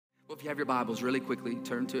Well, if you have your Bibles, really quickly,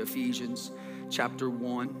 turn to Ephesians chapter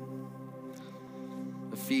 1.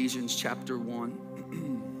 Ephesians chapter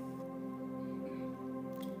 1.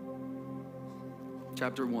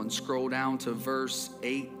 Chapter 1, scroll down to verse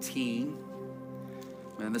 18.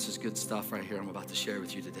 Man, this is good stuff right here I'm about to share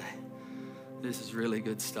with you today. This is really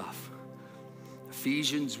good stuff.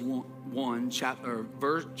 Ephesians 1, chapter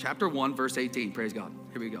 1, verse 18. Praise God.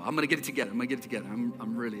 Here we go. I'm going to get it together.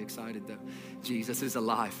 I'm really excited that Jesus is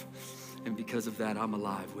alive. And because of that, I'm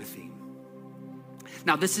alive with him.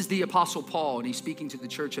 Now, this is the Apostle Paul, and he's speaking to the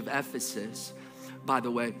church of Ephesus, by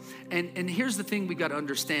the way. And here's the thing we got to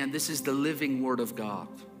understand. This is the living word of God.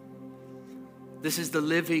 This is the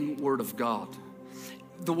living word of God.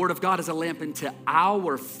 The word of God is a lamp unto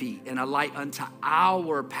our feet and a light unto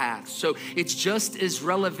our path. So it's just as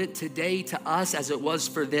relevant today to us as it was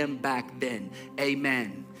for them back then.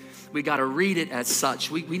 Amen. We got to read it as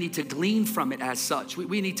such. We need to glean from it as such.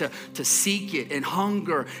 We need to seek it and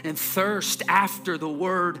hunger and thirst after the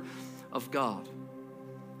word of God.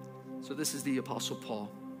 So this is the Apostle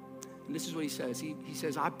Paul. And this is what he says. He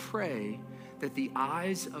says, I pray that the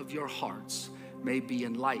eyes of your hearts may be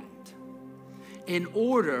enlightened, in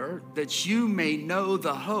order that you may know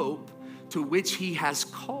the hope to which he has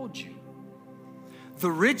called you, the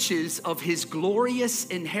riches of his glorious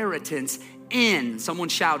inheritance in, someone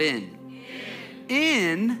shout in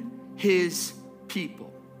his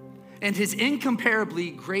people, and his incomparably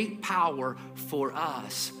great power for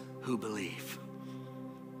us who believe.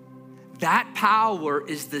 That power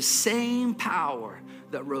is the same power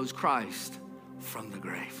that rose Christ from the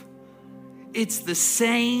grave. It's the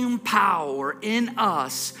same power in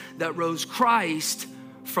us that rose Christ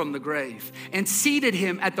from the grave and seated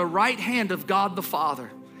him at the right hand of God the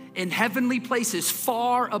Father in heavenly places,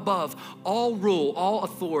 far above all rule, all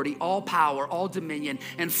authority, all power, all dominion,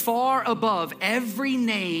 and far above every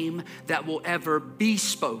name that will ever be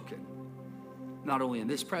spoken, not only in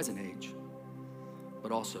this present age,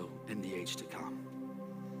 but also in the age to come.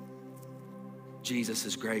 Jesus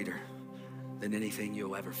is greater than anything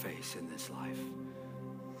you'll ever face in this life.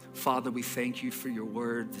 Father, we thank you for your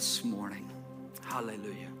word this morning.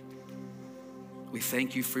 Hallelujah. We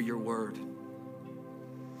thank you for your word.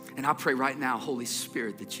 And I pray right now, Holy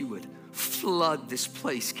Spirit, that you would flood this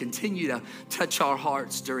place. Continue to touch our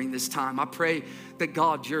hearts during this time. I pray that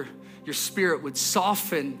God, your spirit would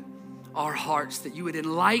soften our hearts, that you would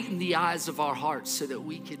enlighten the eyes of our hearts so that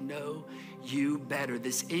we can know you better,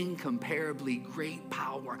 this incomparably great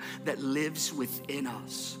power that lives within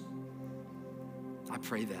us. I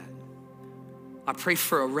pray that. I pray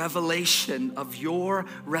for a revelation of your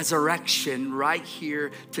resurrection right here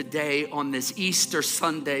today on this Easter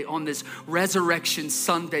Sunday, on this Resurrection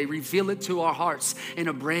Sunday. Reveal it to our hearts in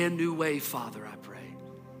a brand new way, Father, I pray.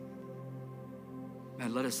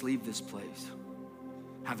 Man, let us leave this place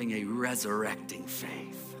having a resurrecting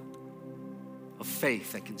faith. A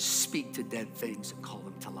faith that can speak to dead things and call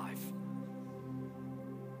them to life.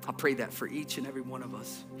 I pray that for each and every one of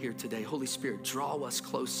us here today. Holy Spirit, draw us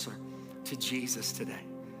closer to Jesus today.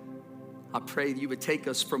 I pray that you would take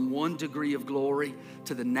us from one degree of glory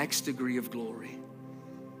to the next degree of glory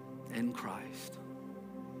in Christ.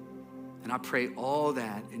 And I pray all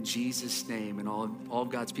that in Jesus' name, and all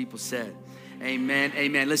God's people said, amen,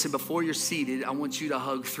 amen. Listen, before you're seated, I want you to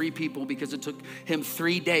hug 3 people because it took him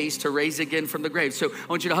 3 days to raise again from the grave. So I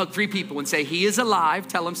want you to hug 3 people and say, he is alive.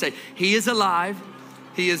 Tell them, say, he is alive.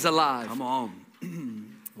 He is alive. Come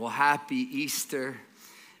on. Well, happy Easter,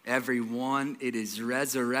 everyone. It is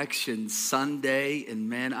Resurrection Sunday, and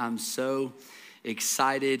man, I'm so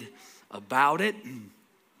excited about it.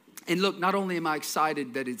 And look, not only am I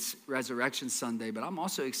excited that it's Resurrection Sunday, but I'm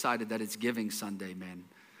also excited that it's Giving Sunday, man.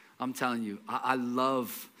 I'm telling you, I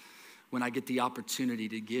love when I get the opportunity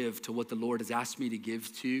to give to what the Lord has asked me to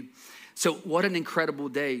give to. So what an incredible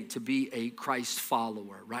day to be a Christ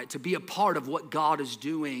follower, right? To be a part of what God is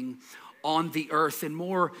doing on the earth, and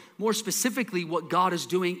more specifically, what God is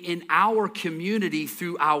doing in our community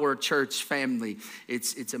through our church family.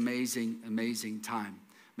 It's amazing time,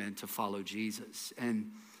 man, to follow Jesus.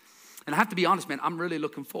 And I have to be honest, man, I'm really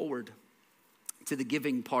looking forward to the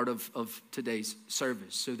giving part of today's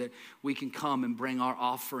service so that we can come and bring our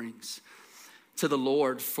offerings to the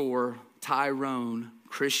Lord for Tyrone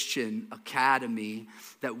Christian Academy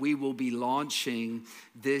that we will be launching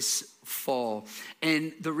this fall.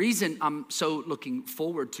 And the reason I'm so looking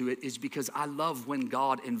forward to it is because I love when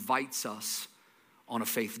God invites us on a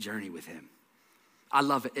faith journey with him. I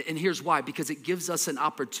love it. And here's why, because it gives us an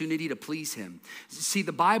opportunity to please him. See,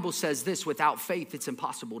 the Bible says this: without faith, it's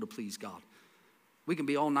impossible to please God. We can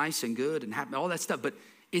be all nice and good and happy, all that stuff, but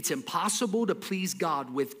It's impossible to please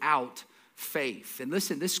God without faith. And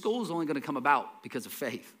listen, this school is only going to come about because of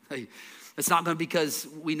faith. It's not going to be because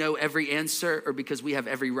we know every answer or because we have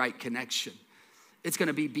every right connection. It's going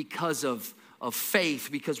to be because of faith,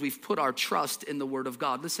 because we've put our trust in the Word of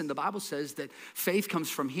God. Listen, the Bible says that faith comes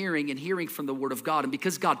from hearing and hearing from the Word of God. And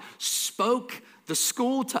because God spoke the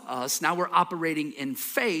school to us, now we're operating in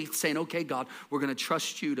faith, saying, okay, God, we're going to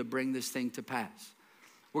trust you to bring this thing to pass.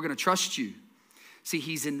 We're going to trust you. See,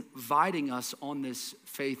 he's inviting us on this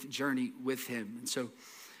faith journey with him. And so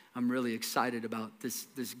I'm really excited about this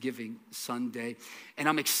Giving Sunday. And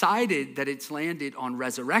I'm excited that it's landed on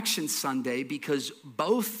Resurrection Sunday because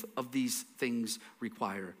both of these things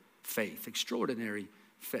require faith, extraordinary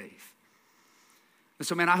faith. And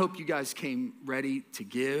so, man, I hope you guys came ready to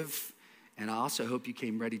give. And I also hope you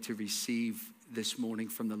came ready to receive this morning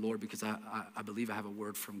from the Lord, because I believe I have a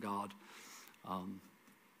word from God.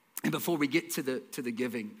 And before we get to the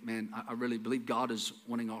giving, man, I really believe God is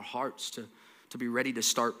wanting our hearts to be ready to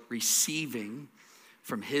start receiving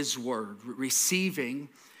from his word, receiving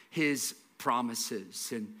his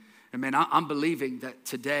promises. And man, I'm believing that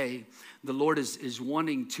today the Lord is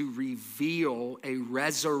wanting to reveal a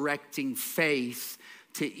resurrecting faith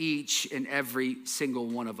to each and every single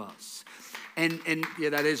one of us. And yeah,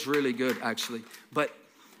 that is really good, actually.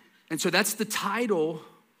 And so that's the title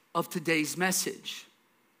of today's message,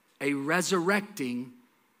 a resurrecting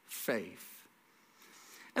faith.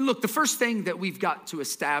 And look, the first thing that we've got to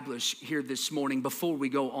establish here this morning before we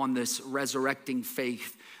go on this resurrecting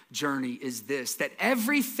faith journey is this, that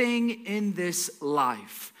everything in this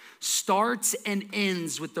life starts and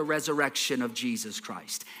ends with the resurrection of Jesus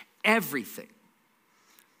Christ. Everything.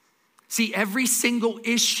 See, every single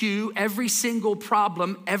issue, every single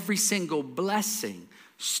problem, every single blessing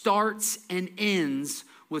starts and ends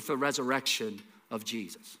with the resurrection of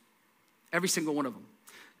Jesus. Every single one of them.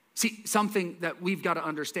 See, something that we've got to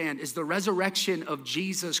understand is the resurrection of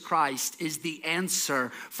Jesus Christ is the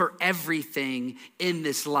answer for everything in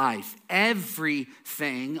this life.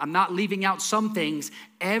 Everything. I'm not leaving out some things.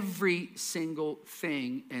 Every single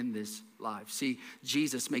thing in this life. See,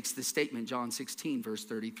 Jesus makes this statement, John 16, verse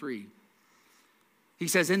 33. He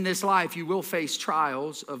says, in this life you will face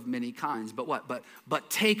trials of many kinds. But what? But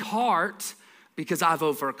take heart, because I've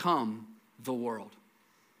overcome the world.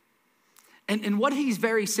 And what he's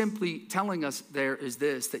very simply telling us there is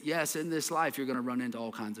this, that yes, in this life, you're going to run into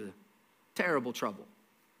all kinds of terrible trouble.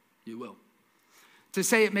 You will. To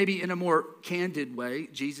say it maybe in a more candid way,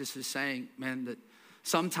 Jesus is saying, man, that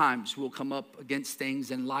sometimes we'll come up against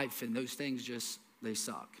things in life and those things they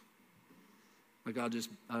suck. Like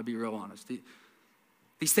I'll be real honest.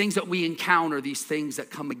 These things that we encounter, these things that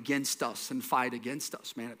come against us and fight against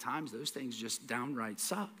us, man, at times those things just downright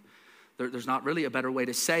suck. There's not really a better way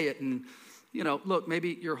to say it. And you know, look,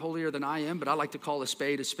 maybe you're holier than I am, but I like to call a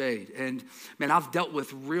spade a spade. And man, I've dealt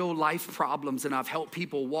with real life problems and I've helped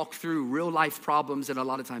people walk through real life problems, and a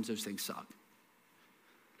lot of times those things suck.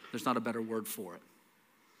 There's not a better word for it.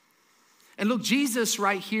 And look, Jesus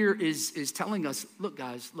right here is telling us, look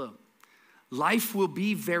guys, look, life will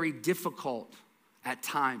be very difficult at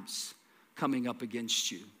times coming up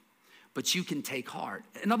against you, but you can take heart.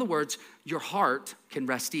 In other words, your heart can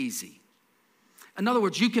rest easy. In other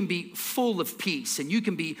words, you can be full of peace and you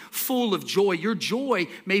can be full of joy. Your joy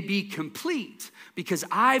may be complete because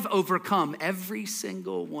I've overcome every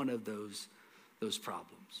single one of those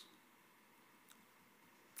problems.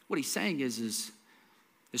 What he's saying is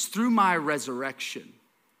through my resurrection,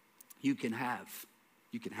 you can have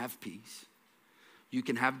peace, you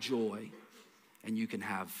can have joy, and you can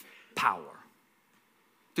have power.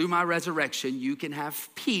 Through my resurrection, you can have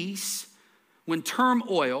peace when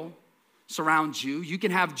turmoil surrounds you. You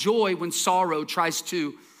can have joy when sorrow tries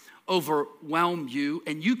to overwhelm you.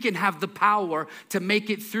 And you can have the power to make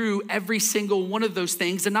it through every single one of those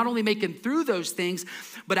things. And not only making through those things,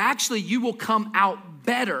 but actually you will come out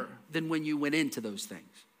better than when you went into those things.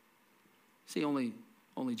 See, only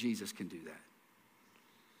Jesus can do that.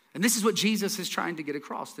 And this is what Jesus is trying to get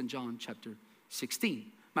across in John chapter 16.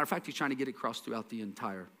 Matter of fact, he's trying to get across throughout the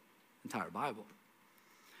entire Bible.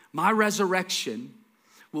 My resurrection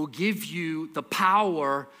will give you the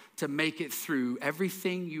power to make it through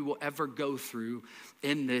everything you will ever go through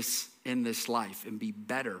in this life and be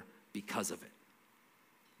better because of it.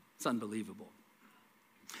 It's unbelievable.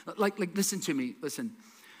 Like listen to me, listen.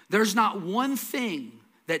 There's not one thing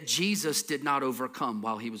that Jesus did not overcome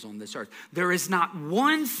while he was on this earth. There is not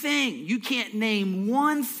one thing, you can't name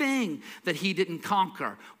one thing that he didn't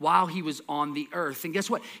conquer while he was on the earth. And guess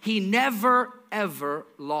what? He never, ever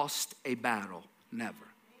lost a battle. Never.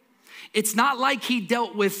 It's not like he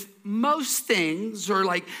dealt with most things or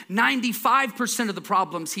like 95% of the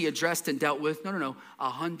problems he addressed and dealt with. No.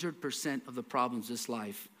 100% of the problems this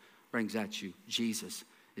life brings at you, Jesus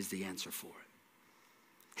is the answer for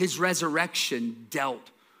it. His resurrection dealt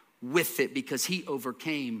with it because he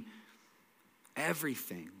overcame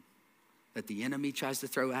everything that the enemy tries to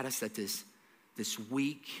throw at us, that this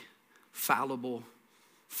weak, fallible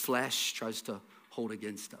flesh tries to hold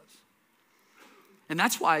against us. And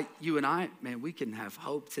that's why you and I, man, we can have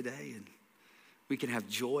hope today and we can have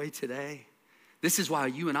joy today. This is why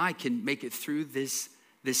you and I can make it through this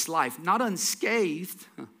life, not unscathed,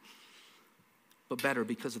 but better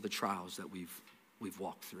because of the trials that we've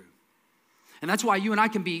walked through. And that's why you and I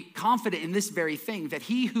can be confident in this very thing, that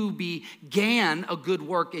he who began a good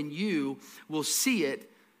work in you will see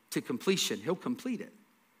it to completion. He'll complete it.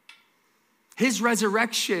 His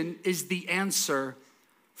resurrection is the answer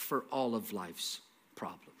for all of life's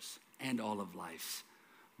problems and all of life's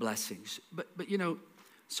blessings. But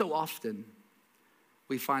so often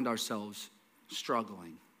we find ourselves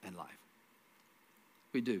struggling in life.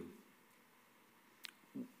 We do.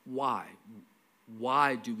 Why?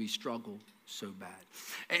 Why do we struggle so bad?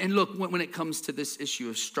 And look, when it comes to this issue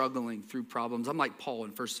of struggling through problems, I'm like Paul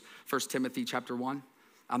in 1 Timothy chapter 1.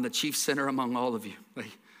 I'm the chief sinner among all of you.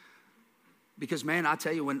 Because man, I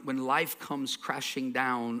tell you, when life comes crashing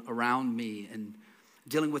down around me and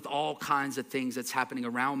dealing with all kinds of things that's happening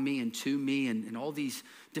around me and to me and all these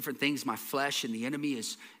different things my flesh and the enemy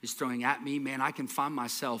is throwing at me, man, I can find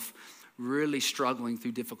myself really struggling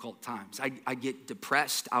through difficult times. I get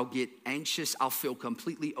depressed, I'll get anxious, I'll feel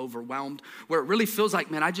completely overwhelmed, where it really feels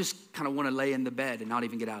like, man, I just kind of want to lay in the bed and not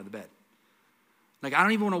even get out of the bed. Like I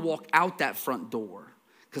don't even want to walk out that front door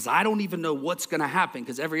because I don't even know what's going to happen,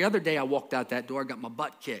 because every other day I walked out that door, I got my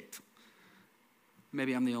butt kicked.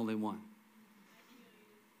 Maybe I'm the only one.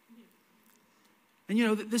 And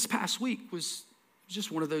this past week was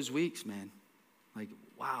just one of those weeks, man. Like,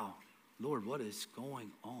 wow, Lord, what is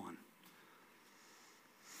going on?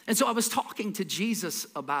 And so I was talking to Jesus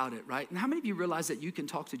about it, right? And how many of you realize that you can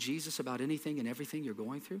talk to Jesus about anything and everything you're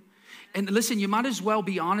going through? And listen, you might as well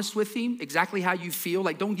be honest with him, exactly how you feel.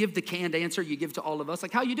 Like, don't give the canned answer you give to all of us.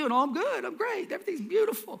 Like, how you doing? Oh, I'm good. I'm great. Everything's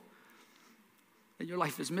beautiful. And your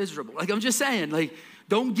life is miserable. Like, I'm just saying, like,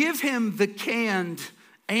 don't give him the canned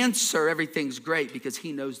answer, everything's great, because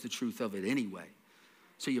he knows the truth of it anyway.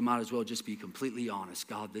 So you might as well just be completely honest.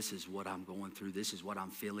 God, this is what I'm going through. This is what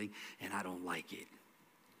I'm feeling, and I don't like it.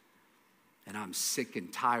 And I'm sick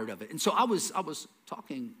and tired of it. And so I was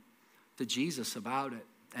talking to Jesus about it.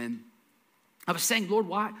 And I was saying, Lord,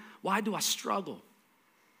 why do I struggle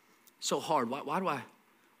so hard? Why do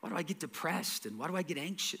I get depressed? And why do I get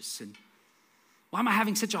anxious? And why am I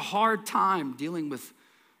having such a hard time dealing with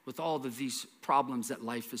all of these problems that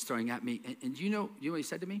life is throwing at me? And you know what he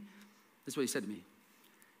said to me? This is what he said to me.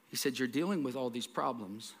 He said, you're dealing with all these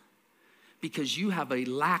problems because you have a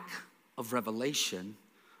lack of revelation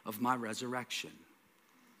of my resurrection.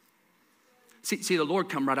 See, the Lord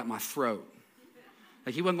come right at my throat.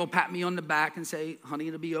 Like he wasn't going to pat me on the back and say, honey,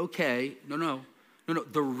 it'll be okay. No.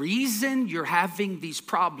 The reason you're having these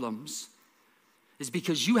problems is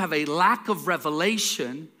because you have a lack of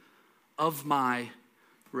revelation of my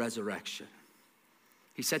resurrection.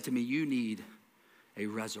 He said to me, you need a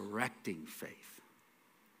resurrecting faith.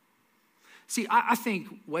 See, I think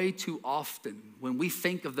way too often when we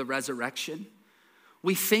think of the resurrection,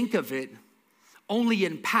 we think of it only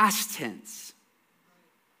in past tense.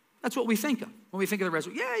 That's what we think of when we think of the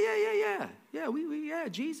resurrection. Yeah,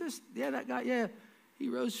 Jesus, that guy, he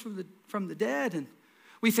rose from the dead. And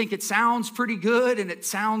we think it sounds pretty good and it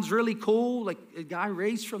sounds really cool, like a guy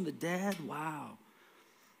raised from the dead. Wow,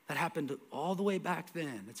 that happened all the way back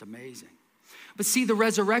then. It's amazing. But see, the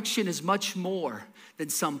resurrection is much more than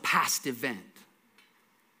some past event.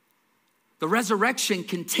 The resurrection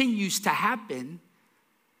continues to happen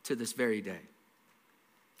to this very day.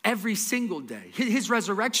 Every single day. His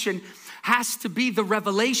resurrection has to be the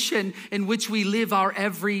revelation in which we live our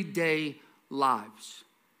everyday lives.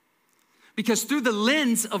 Because through the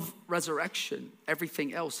lens of resurrection,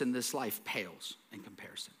 everything else in this life pales in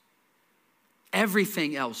comparison.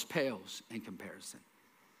 Everything else pales in comparison.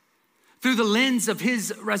 Through the lens of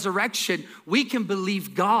his resurrection, we can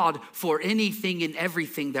believe God for anything and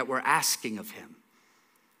everything that we're asking of him.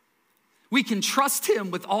 We can trust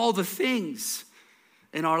him with all the things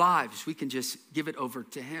in our lives. We can just give it over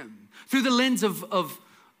to him. Through the lens of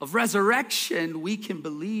resurrection, we can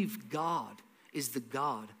believe God is the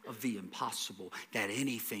God of the impossible, that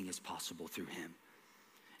anything is possible through him.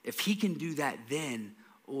 If he can do that then,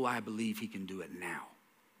 I believe he can do it now.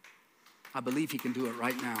 I believe he can do it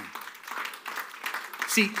right now.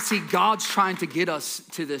 See, God's trying to get us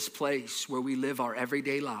to this place where we live our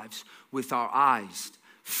everyday lives with our eyes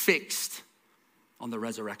fixed on the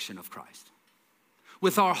resurrection of Christ,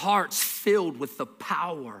 with our hearts filled with the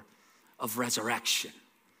power of resurrection.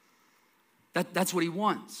 That's what he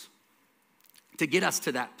wants, to get us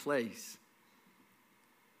to that place.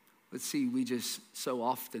 But see, we just so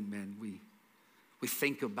often, man, we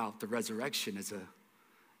think about the resurrection as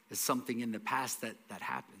something in the past that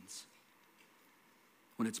happens,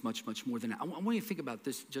 when it's much, much more than that. I want you to think about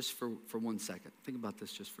this just for 1 second. Think about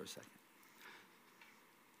this just for a second.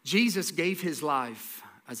 Jesus gave his life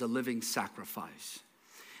as a living sacrifice.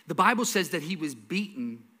 The Bible says that he was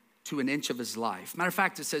beaten to an inch of his life. Matter of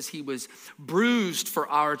fact, it says he was bruised for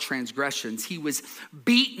our transgressions. He was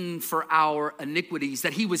beaten for our iniquities,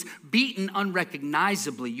 that he was beaten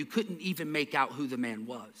unrecognizably. You couldn't even make out who the man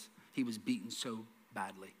was. He was beaten so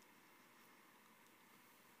badly.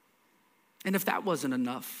 And if that wasn't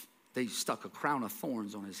enough, they stuck a crown of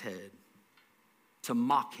thorns on his head to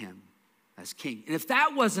mock him as king. And if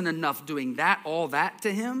that wasn't enough doing all that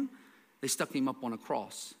to him, they stuck him up on a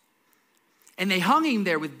cross. And they hung him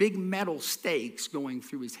there with big metal stakes going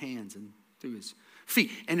through his hands and through his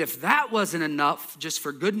feet. And if that wasn't enough, just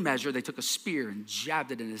for good measure, they took a spear and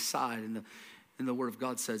jabbed it in his side. And the word of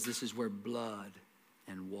God says this is where blood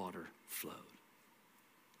and water flowed.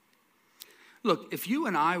 Look, if you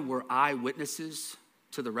and I were eyewitnesses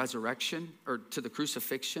to the resurrection or to the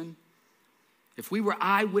crucifixion, if we were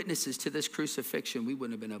eyewitnesses to this crucifixion, we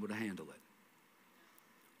wouldn't have been able to handle it.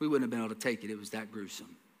 We wouldn't have been able to take it. It was that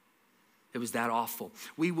gruesome. It was that awful.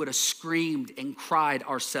 We would have screamed and cried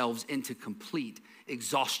ourselves into complete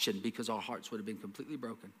exhaustion because our hearts would have been completely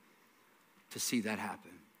broken to see that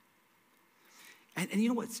happen. And you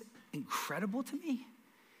know what's incredible to me?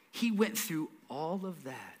 He went through all of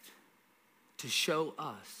that to show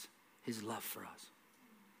us his love for us.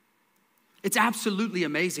 It's absolutely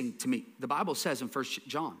amazing to me. The Bible says in 1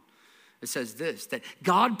 John, it says this, that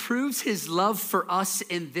God proves his love for us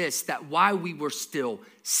in this, that while we were still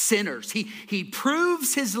sinners, he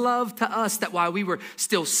proves his love to us that while we were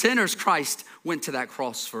still sinners, Christ went to that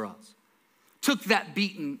cross for us. Took that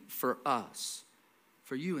beating for us,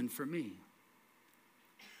 for you and for me.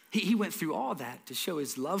 He went through all that to show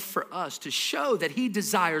his love for us, to show that he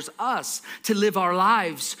desires us to live our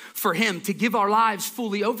lives for him, to give our lives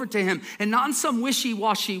fully over to him, and not in some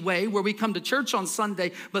wishy-washy way where we come to church on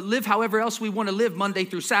Sunday, but live however else we want to live Monday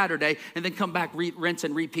through Saturday, and then come back, rinse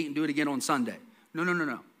and repeat, and do it again on Sunday.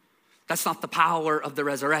 No. That's not the power of the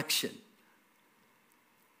resurrection.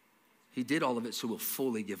 He did all of it so we'll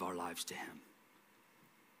fully give our lives to him,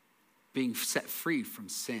 being set free from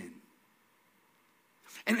sin.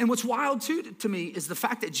 And what's wild too to me is the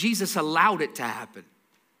fact that Jesus allowed it to happen.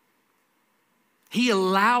 He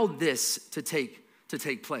allowed this to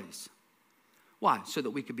take place. Why? So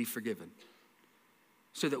that we could be forgiven.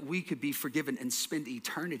 So that we could be forgiven and spend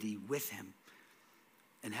eternity with him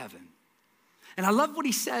in heaven. And I love what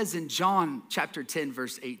he says in John chapter 10,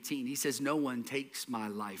 verse 18. He says, no one takes my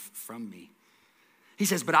life from me. He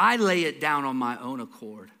says, but I lay it down on my own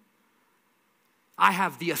accord. I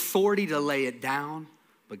have the authority to lay it down.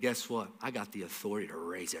 But guess what? I got the authority to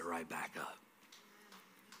raise it right back up.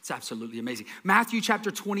 It's absolutely amazing. Matthew chapter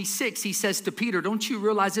 26, he says to Peter, don't you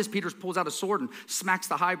realize this? Peter pulls out a sword and smacks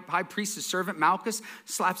the high priest's servant, Malchus,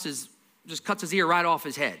 just cuts his ear right off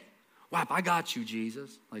his head. Whap, I got you,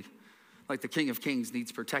 Jesus. Like the King of Kings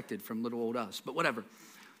needs protected from little old us. But whatever,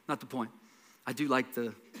 not the point. I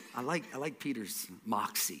like Peter's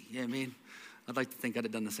moxie. You know what I mean? I'd like to think I'd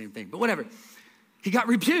have done the same thing, but whatever. He got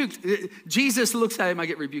rebuked. Jesus looks at him. I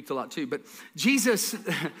get rebuked a lot too. But Jesus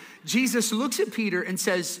looks at Peter and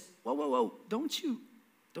says, whoa, don't you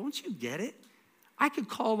get it? I could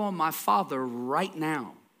call on my Father right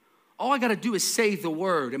now. All I got to do is say the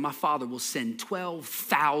word and my Father will send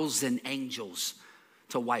 12,000 angels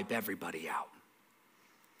to wipe everybody out,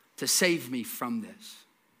 to save me from this.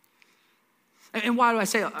 And why do I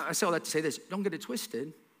say all that to say this? Don't get it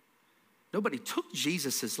twisted. Nobody took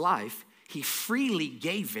Jesus' life. He freely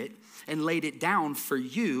gave it and laid it down for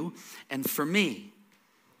you and for me.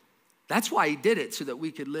 That's why he did it, so that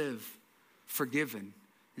we could live forgiven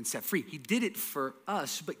and set free. He did it for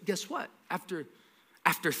us, but guess what? After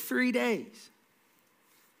 3 days,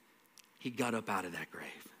 he got up out of that grave.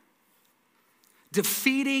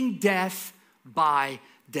 Defeating death by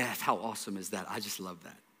death. How awesome is that? I just love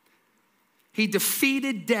that. He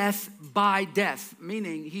defeated death by death,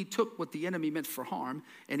 meaning he took what the enemy meant for harm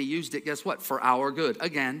and he used it, guess what? For our good.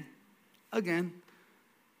 Again.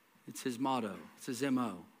 It's his motto. It's his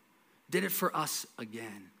MO. Did it for us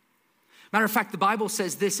again. Matter of fact, the Bible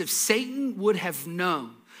says this: if Satan would have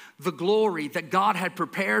known the glory that God had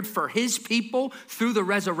prepared for his people through the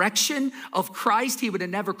resurrection of Christ, he would have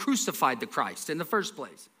never crucified the Christ in the first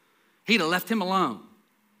place. He'd have left him alone.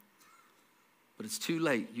 But it's too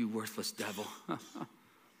late, you worthless devil.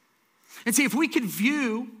 And see, if we could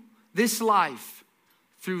view this life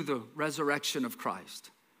through the resurrection of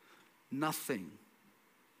Christ, nothing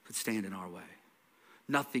could stand in our way.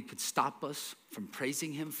 Nothing could stop us from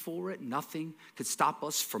praising him for it. Nothing could stop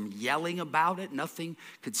us from yelling about it. Nothing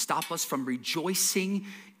could stop us from rejoicing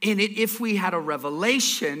in it if we had a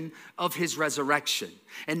revelation of his resurrection.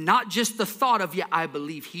 And not just the thought of, yeah, I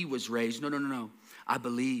believe he was raised. No. I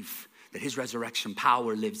believe that his resurrection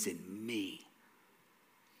power lives in me.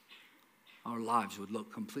 Our lives would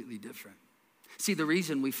look completely different. See, the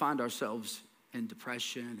reason we find ourselves in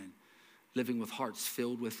depression and living with hearts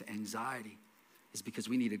filled with anxiety is because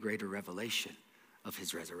we need a greater revelation of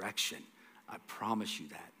his resurrection. I promise you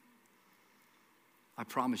that. I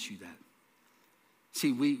promise you that.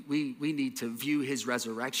 See, we need to view his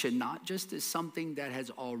resurrection not just as something that has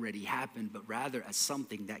already happened, but rather as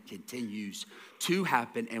something that continues to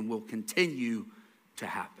happen and will continue to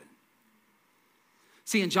happen.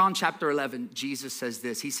 See, in John chapter 11, Jesus says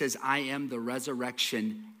this. He says, I am the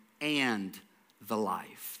resurrection and the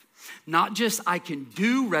life. Not just I can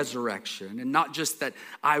do resurrection, and not just that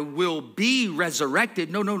I will be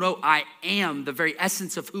resurrected. No. I am. The very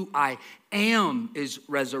essence of who I am is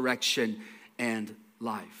resurrection and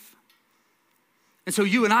life. And so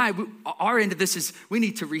you and I, our end of this is we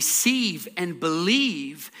need to receive and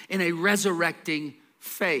believe in a resurrecting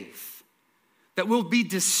faith that will be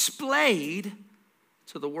displayed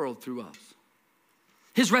to the world through us.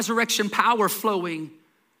 His resurrection power flowing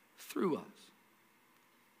through us.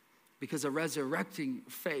 Because a resurrecting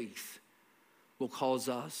faith will cause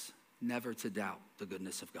us never to doubt the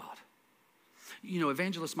goodness of God. You know,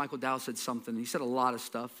 evangelist Michael Dow said something. He said a lot of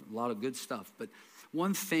stuff, a lot of good stuff. But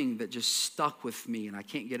one thing that just stuck with me, and I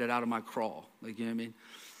can't get it out of my crawl. Like, you know what I mean?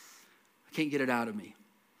 I can't get it out of me.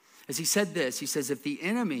 As he said this, he says, if the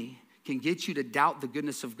enemy can get you to doubt the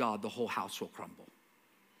goodness of God, the whole house will crumble.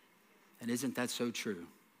 And isn't that so true?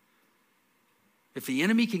 If the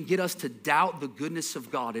enemy can get us to doubt the goodness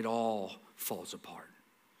of God, it all falls apart.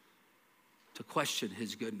 To question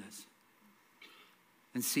his goodness.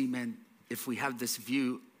 And see, man, if we have this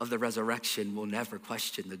view of the resurrection, we'll never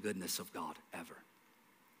question the goodness of God, ever.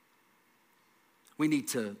 We need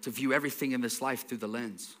to view everything in this life through the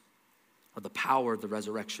lens of the power of the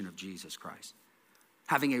resurrection of Jesus Christ.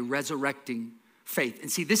 Having a resurrecting faith.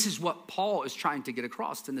 And see, this is what Paul is trying to get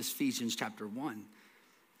across in this Ephesians chapter 1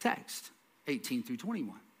 text. 18 through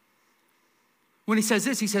 21. When he says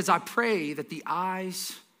this, he says, I pray that the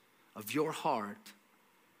eyes of your heart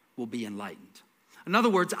will be enlightened. In other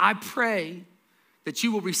words, I pray that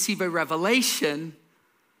you will receive a revelation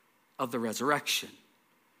of the resurrection.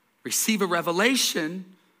 Receive a revelation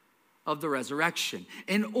of the resurrection.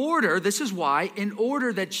 In order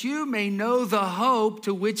that you may know the hope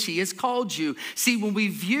to which he has called you. See, when we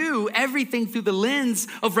view everything through the lens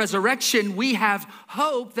of resurrection, we have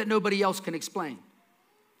hope that nobody else can explain,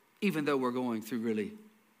 even though we're going through really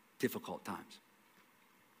difficult times.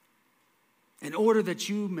 In order that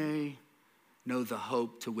you may know the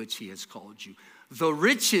hope to which he has called you. The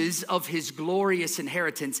riches of his glorious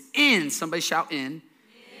inheritance in, somebody shout in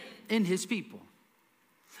his people.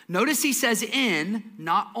 Notice he says in,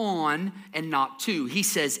 not on, and not to. He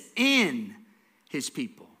says in his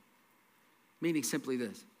people. Meaning simply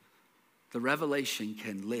this: the revelation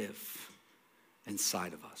can live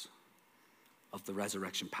inside of us of the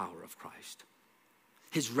resurrection power of Christ.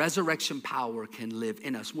 His resurrection power can live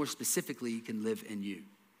in us. More specifically, it can live in you.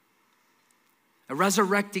 A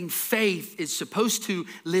resurrecting faith is supposed to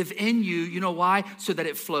live in you. You know why? So that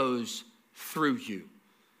it flows through you.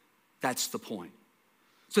 That's the point.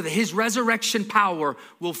 So that his resurrection power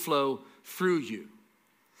will flow through you.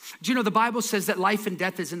 Do you know the Bible says that life and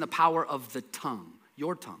death is in the power of the tongue?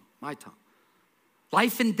 Your tongue, my tongue.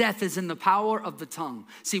 Life and death is in the power of the tongue.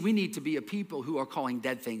 See, we need to be a people who are calling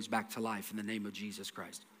dead things back to life in the name of Jesus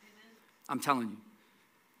Christ. I'm telling you.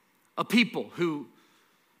 A people who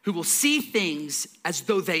will see things as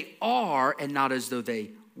though they are and not as though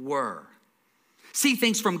they were. See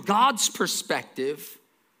things from God's perspective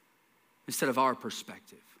instead of our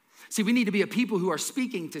perspective. See, we need to be a people who are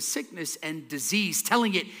speaking to sickness and disease,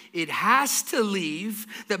 telling it has to leave,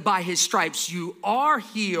 that by his stripes you are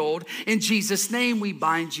healed. In Jesus' name we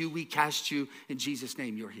bind you, we cast you. In Jesus'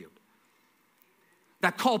 name you're healed.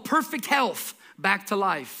 That call perfect health back to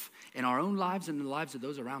life in our own lives and in the lives of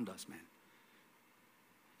those around us, man.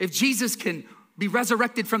 If Jesus can be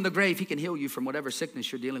resurrected from the grave, he can heal you from whatever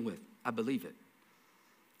sickness you're dealing with. I believe it.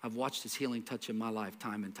 I've watched his healing touch in my life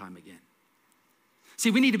time and time again. See,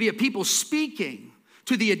 we need to be a people speaking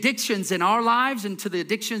to the addictions in our lives and to the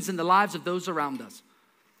addictions in the lives of those around us.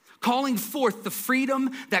 Calling forth the freedom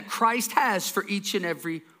that Christ has for each and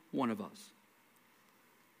every one of us.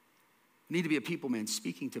 We need to be a people, man,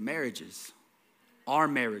 speaking to marriages, our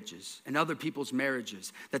marriages, and other people's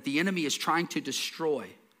marriages that the enemy is trying to destroy.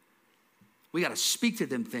 We got to speak to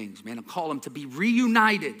them things, man, and call them to be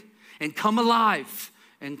reunited and come alive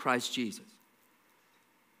in Christ Jesus.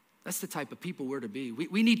 That's the type of people we're to be.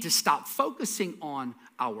 We need to stop focusing on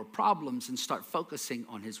our problems and start focusing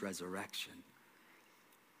on his resurrection.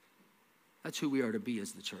 That's who we are to be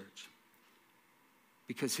as the church.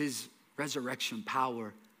 Because his resurrection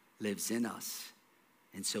power lives in us.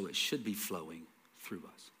 And so it should be flowing through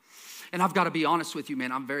us. And I've got to be honest with you,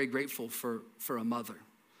 man, I'm very grateful for a mother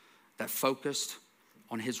that focused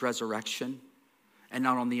on his resurrection and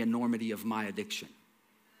not on the enormity of my addiction.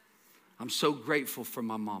 I'm so grateful for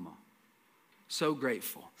my mama. So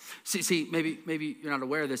grateful. See, maybe you're not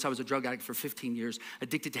aware of this. I was a drug addict for 15 years,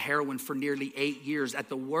 addicted to heroin for nearly 8 years, at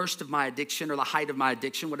the worst of my addiction or the height of my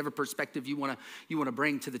addiction, whatever perspective you want to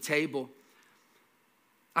bring to the table.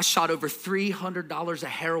 I shot over $300 of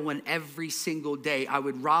heroin every single day. I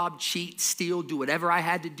would rob, cheat, steal, do whatever I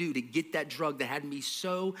had to do to get that drug that had me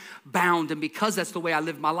so bound. And because that's the way I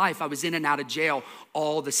lived my life, I was in and out of jail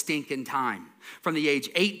all the stinking time. From the age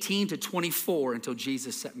 18 to 24 until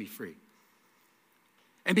Jesus set me free.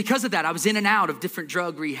 And because of that, I was in and out of different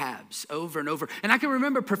drug rehabs over and over. And I can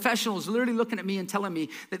remember professionals literally looking at me and telling me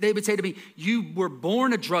that they would say to me, you were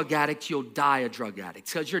born a drug addict, you'll die a drug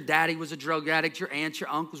addict. Because your daddy was a drug addict, your aunts, your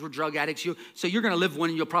uncles were drug addicts. So you're going to live one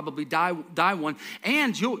and you'll probably die one.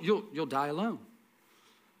 And you'll die alone.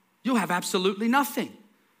 You'll have absolutely nothing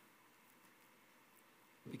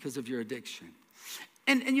because of your addiction.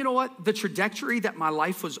 And you know what? The trajectory that my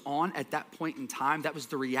life was on at that point in time, that was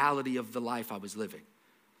the reality of the life I was living.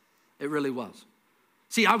 It really was.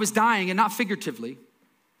 See, I was dying, and not figuratively.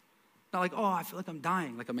 Not like, oh, I feel like I'm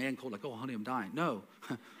dying. Like a man cold, like, oh, honey, I'm dying. No.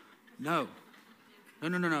 No.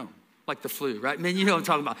 Like the flu, right? Man, you know what I'm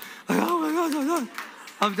talking about. Like, oh my God,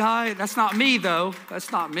 I'm dying. That's not me, though.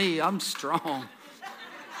 That's not me. I'm strong.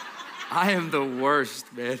 I am the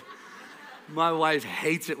worst, man. My wife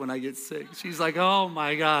hates it when I get sick. She's like, oh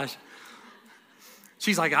my gosh.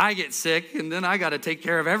 She's like, I get sick, and then I got to take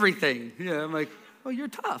care of everything. Yeah, I'm like, oh, you're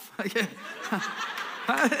tough.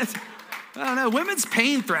 I don't know. Women's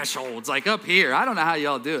pain threshold's like up here. I don't know how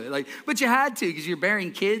y'all do it. But you had to because you're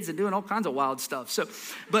bearing kids and doing all kinds of wild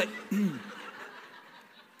stuff. But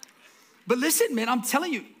listen, man, I'm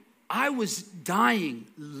telling you, I was dying,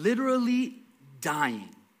 literally dying.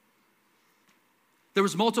 There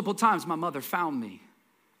was multiple times my mother found me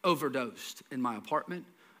overdosed in my apartment,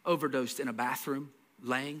 overdosed in a bathroom,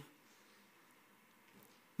 laying.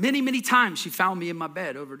 Many, many times she found me in my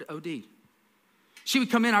bed over OD. She would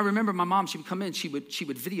come in. I remember my mom, she would come in. She would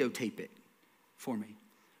videotape it for me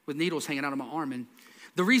with needles hanging out of my arm. And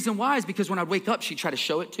the reason why is because when I'd wake up, she'd try to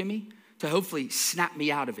show it to me to hopefully snap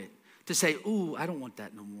me out of it. To say, ooh, I don't want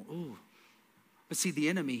that no more. Ooh. But see, the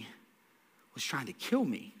enemy was trying to kill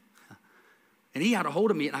me. And he had a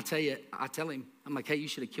hold of me. And I tell him, I'm like, hey, you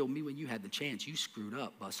should have killed me when you had the chance. You screwed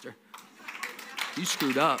up, Buster. You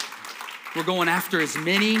screwed up. We're going after as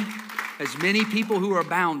many people who are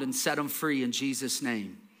bound and set them free in Jesus'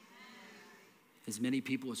 name. As many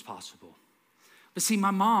people as possible. But see,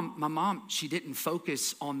 my mom, she didn't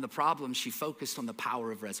focus on the problem. She focused on the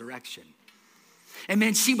power of resurrection. And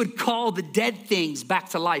man, she would call the dead things back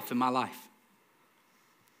to life in my life.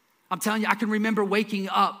 I'm telling you, I can remember waking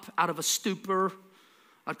up out of a stupor.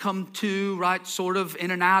 I'd come to, right, sort of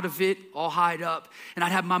in and out of it, all hide up. And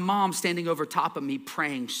I'd have my mom standing over top of me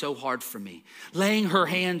praying so hard for me, laying her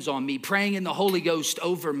hands on me, praying in the Holy Ghost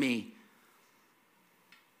over me.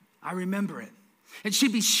 I remember it. And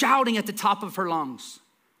she'd be shouting at the top of her lungs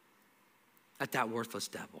at that worthless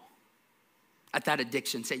devil, at that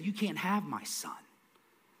addiction, saying, you can't have my son.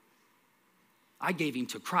 I gave him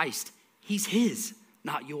to Christ. He's his,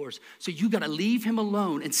 not yours. So you got to leave him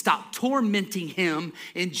alone and stop tormenting him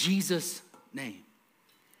in Jesus' name.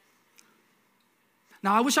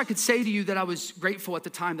 Now, I wish I could say to you that I was grateful at the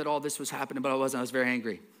time that all this was happening, but I wasn't. I was very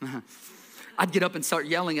angry. I'd get up and start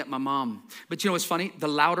yelling at my mom. But you know what's funny? The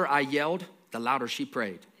louder I yelled, the louder she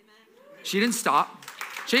prayed. She didn't stop.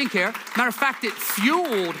 She didn't care. Matter of fact, it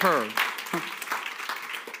fueled her.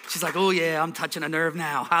 She's like, oh yeah, I'm touching a nerve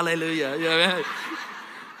now. Hallelujah. Yeah.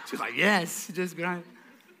 She's like, yes, just grind.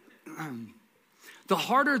 The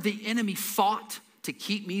harder the enemy fought to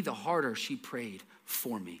keep me, the harder she prayed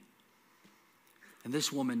for me. And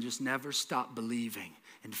this woman just never stopped believing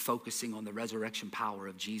and focusing on the resurrection power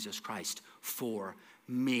of Jesus Christ for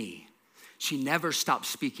me. She never stopped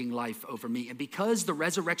speaking life over me. And because the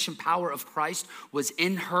resurrection power of Christ was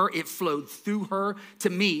in her, it flowed through her to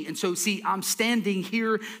me. And so, see, I'm standing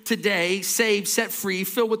here today, saved, set free,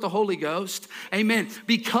 filled with the Holy Ghost. Amen.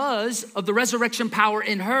 Because of the resurrection power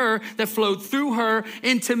in her that flowed through her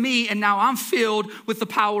into me. And now I'm filled with the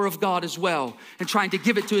power of God as well, and trying to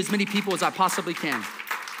give it to as many people as I possibly can.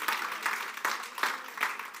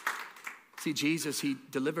 See, Jesus, he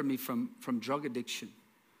delivered me from drug addiction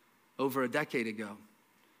over a decade ago.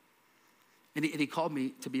 And he called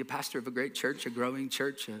me to be a pastor of a great church, a growing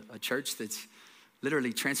church, a church that's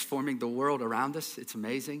literally transforming the world around us. It's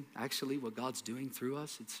amazing, actually, what God's doing through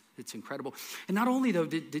us. It's incredible. And not only, though,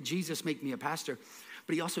 did Jesus make me a pastor,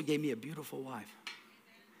 but he also gave me a beautiful wife.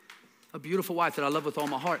 A beautiful wife that I love with all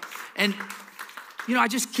my heart. And, you know, I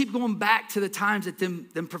just keep going back to the times that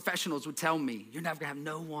them professionals would tell me, you're never going to have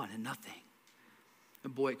no one and nothing.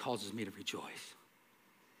 And boy, it causes me to rejoice.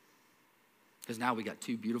 Because now we got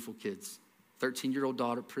two beautiful kids. 13-year-old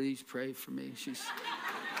daughter, please pray for me.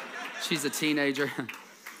 She's a teenager.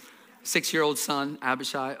 6-year-old son,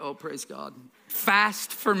 Abishai. Oh, praise God.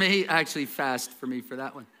 Fast for me. Actually, fast for me for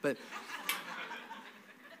that one. But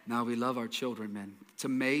now we love our children, man. It's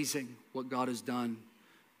amazing what God has done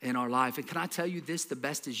in our life. And can I tell you this? The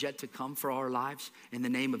best is yet to come for our lives in the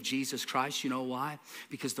name of Jesus Christ. You know why?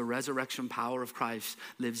 Because the resurrection power of Christ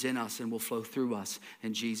lives in us and will flow through us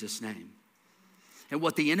in Jesus' name. And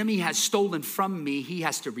what the enemy has stolen from me, he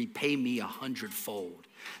has to repay me 100-fold.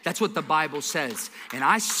 That's what the Bible says. And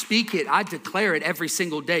I speak it, I declare it every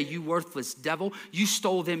single day. You worthless devil, you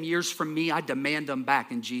stole them years from me. I demand them back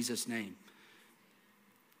in Jesus' name.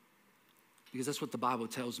 Because that's what the Bible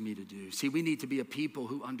tells me to do. See, we need to be a people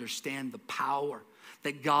who understand the power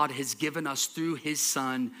that God has given us through his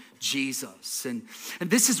son, Jesus. And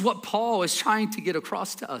this is what Paul is trying to get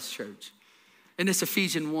across to us, church, in this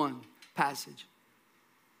Ephesians 1 passage.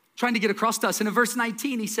 Trying to get across to us. And in verse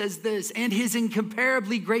 19, he says this, and his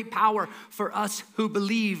incomparably great power for us who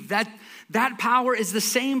believe. That power is the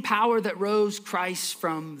same power that rose Christ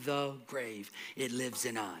from the grave. It lives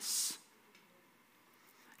in us.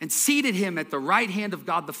 And seated him at the right hand of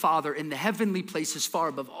God the Father in the heavenly places, far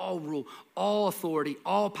above all rule, all authority,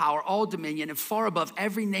 all power, all dominion, and far above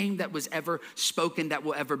every name that was ever spoken, that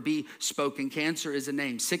will ever be spoken. Cancer is a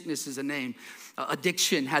name. Sickness is a name.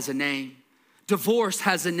 Addiction has a name. Divorce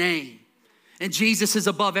has a name. And Jesus is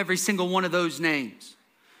above every single one of those names.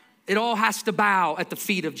 It all has to bow at the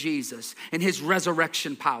feet of Jesus and his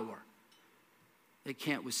resurrection power. It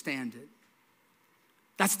can't withstand it.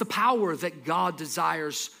 That's the power that God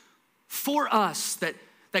desires for us, that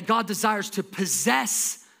God desires to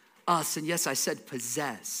possess us. And yes, I said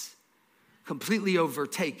possess, completely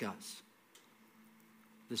overtake us.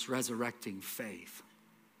 This resurrecting faith.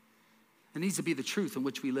 It needs to be the truth in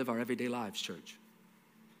which we live our everyday lives, church,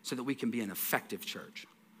 so that we can be an effective church,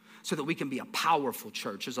 so that we can be a powerful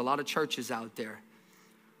church. There's a lot of churches out there,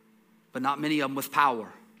 but not many of them with power.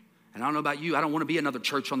 And I don't know about you, I don't want to be another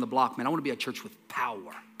church on the block, man. I want to be a church with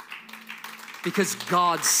power. Because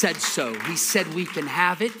God said so. He said we can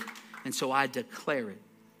have it, and so I declare it.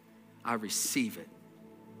 I receive it.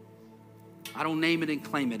 I don't name it and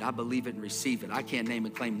claim it. I believe it and receive it. I can't name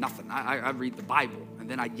and claim nothing. I read the Bible, and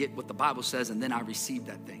then I get what the Bible says, and then I receive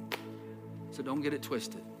that thing. So don't get it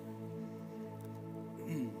twisted.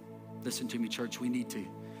 Listen to me, church. We need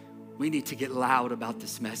to get loud about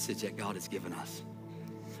this message that God has given us.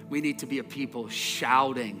 We need to be a people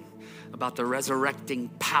shouting about the resurrecting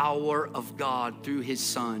power of God through his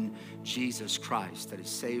son, Jesus Christ, that has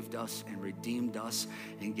saved us and redeemed us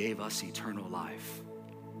and gave us eternal life.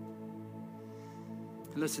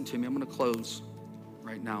 And listen to me, I'm going to close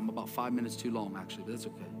right now. I'm about 5 minutes too long, actually, but that's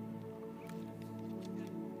okay.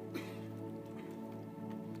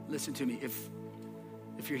 Listen to me,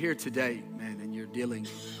 if you're here today, man, and you're dealing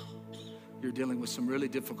with some really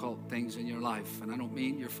difficult things in your life, and I don't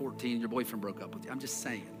mean you're 14 and your boyfriend broke up with you. I'm just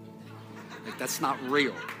saying, like, that's not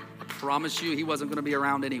real. I promise you he wasn't going to be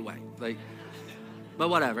around anyway. But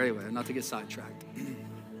whatever, anyway, not to get sidetracked.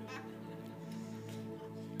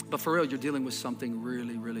 But for real, you're dealing with something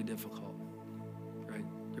really, really difficult, right?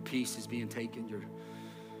 Your peace is being taken. You're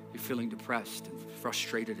feeling depressed and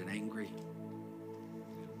frustrated and angry.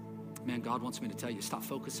 Man, God wants me to tell you, stop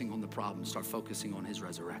focusing on the problem. Start focusing on his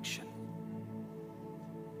resurrection.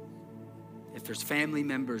 If there's family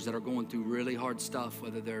members that are going through really hard stuff,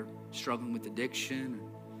 whether they're struggling with addiction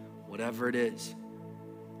or whatever it is,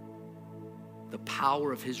 the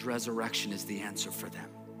power of his resurrection is the answer for them.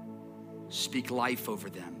 Speak life over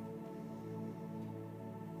them.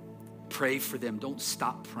 Pray for them. Don't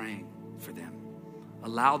stop praying for them.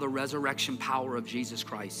 Allow the resurrection power of Jesus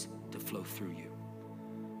Christ to flow through you,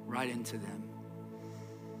 right into them.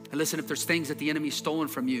 And listen, if there's things that the enemy's stolen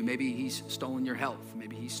from you, maybe he's stolen your health,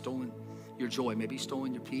 maybe he's stolen your joy, maybe he's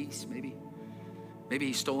stolen your peace, maybe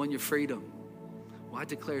he's stolen your freedom. Well, I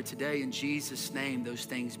declare today in Jesus' name those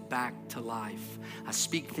things back to life. I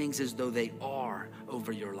speak things as though they are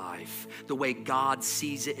over your life, the way God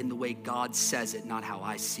sees it and the way God says it, not how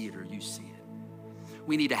I see it or you see it.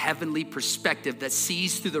 We need a heavenly perspective that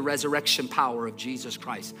sees through the resurrection power of Jesus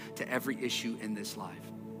Christ to every issue in this life.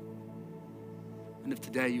 And if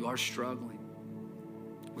today you are struggling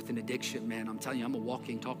with an addiction, man, I'm telling you, I'm a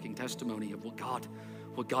walking, talking testimony of what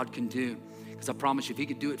God can do. Because I promise you, if he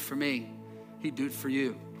could do it for me, he'd do it for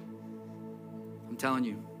you. I'm telling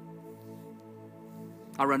you.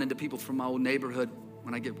 I run into people from my old neighborhood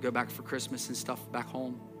when I go back for Christmas and stuff back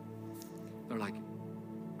home. They're like,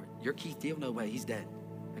 "You're Keith Deal? No way, he's dead."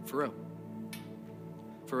 Like, for real.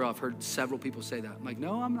 For real, I've heard several people say that. I'm like,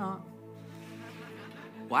 "No, I'm not."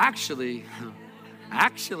 Well, actually,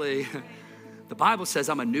 the Bible says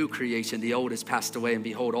I'm a new creation. The old has passed away, and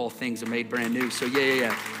behold, all things are made brand new. So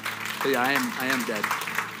yeah, I am dead.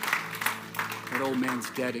 That old man's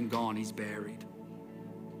dead and gone. He's buried.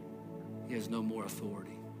 He has no more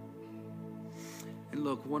authority. And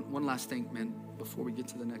look, one last thing, man, before we get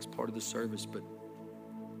to the next part of the service, but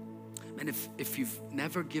man, if you've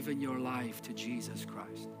never given your life to Jesus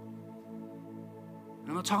Christ, and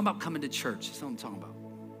I'm not talking about coming to church. That's not what I'm talking about.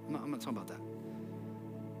 I'm not talking about that.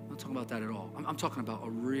 I'm not talking about that at all. I'm talking about a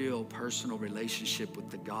real personal relationship with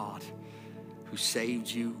the God who saved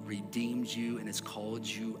you, redeemed you, and has called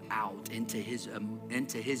you out into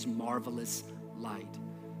his marvelous light.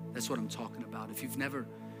 That's what I'm talking about. If you've never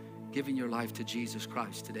given your life to Jesus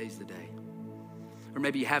Christ, today's the day. Or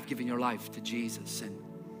maybe you have given your life to Jesus, and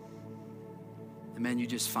man, you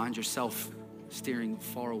just find yourself steering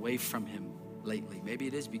far away from him lately. Maybe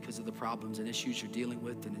it is because of the problems and issues you're dealing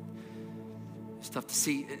with, and it's tough to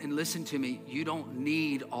see. And listen to me, you don't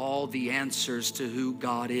need all the answers to who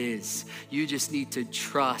God is. You just need to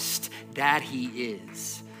trust that he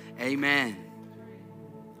is. Amen.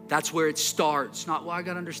 That's where it starts. Not, well, I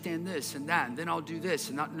got to understand this and that, and then I'll do this.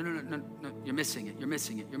 And not, no. You're missing it. You're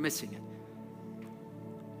missing it. You're missing it.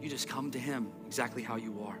 You just come to him exactly how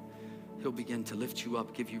you are. He'll begin to lift you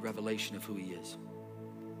up, give you revelation of who he is.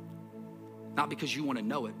 Not because you want to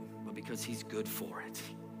know it, but because he's good for it.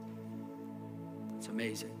 It's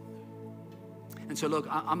amazing. And so look,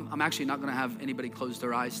 I'm actually not going to have anybody close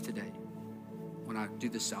their eyes today when I do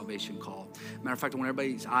this salvation call. Matter of fact, I want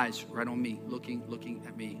everybody's eyes right on me, looking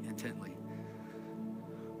at me intently.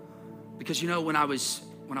 Because you know, when I was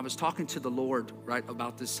talking to the Lord, right,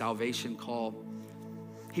 about this salvation call,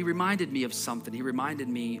 he reminded me of something. He reminded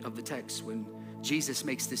me of the text when Jesus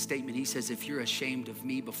makes this statement. He says, "If you're ashamed of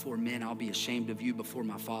me before men, I'll be ashamed of you before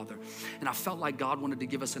my Father." And I felt like God wanted to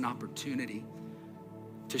give us an opportunity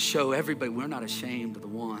to show everybody we're not ashamed of the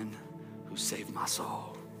one who saved my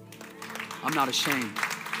soul. I'm not ashamed.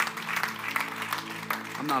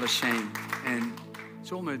 I'm not ashamed. And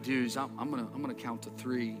so what I'm going to do is I'm going to count to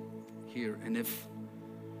 3 here. And if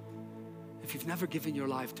you've never given your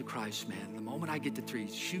life to Christ, man, the moment I get to 3,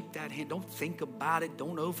 shoot that hand. Don't think about it.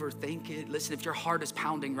 Don't overthink it. Listen, if your heart is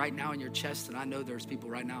pounding right now in your chest, and I know there's people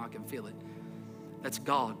right now, I can feel it. That's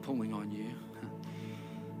God pulling on you.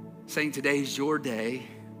 Saying today's your day.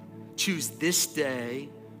 Choose this day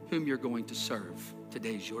whom you're going to serve.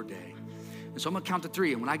 Today's your day. And so I'm going to count to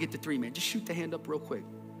 3. And when I get to 3, man, just shoot the hand up real quick.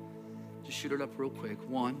 Just shoot it up real quick.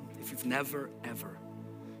 1, if you've never, ever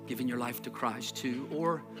given your life to Christ. 2,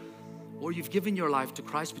 or you've given your life to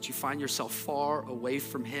Christ, but you find yourself far away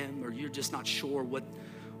from him, or you're just not sure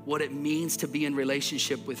what it means to be in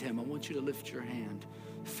relationship with him. I want you to lift your hand.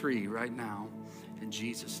 3 right now in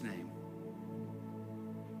Jesus' name.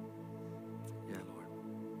 Yeah, Lord.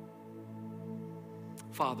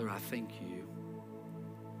 Father, I thank you.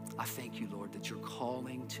 I thank you, Lord, that you're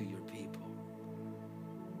calling to your people.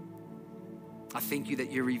 I thank you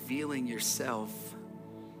that you're revealing yourself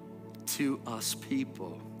to us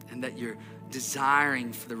people, and that you're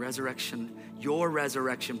desiring for the resurrection, your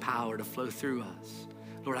resurrection power to flow through us.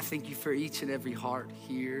 Lord, I thank you for each and every heart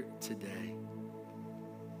here today.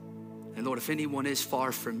 And Lord, if anyone is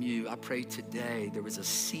far from you, I pray today there was a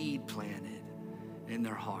seed planted in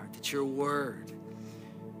their heart, that your word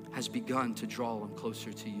has begun to draw them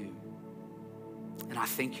closer to you. And I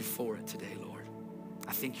thank you for it today, Lord.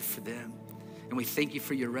 I thank you for them. And we thank you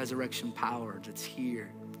for your resurrection power that's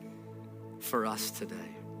here, for us today.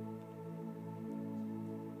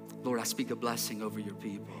 Lord, I speak a blessing over your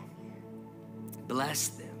people. Bless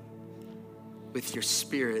them with your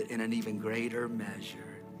Spirit in an even greater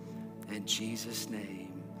measure. In Jesus'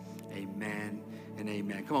 name, amen and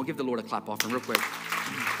amen. Come on, give the Lord a clap offering real quick.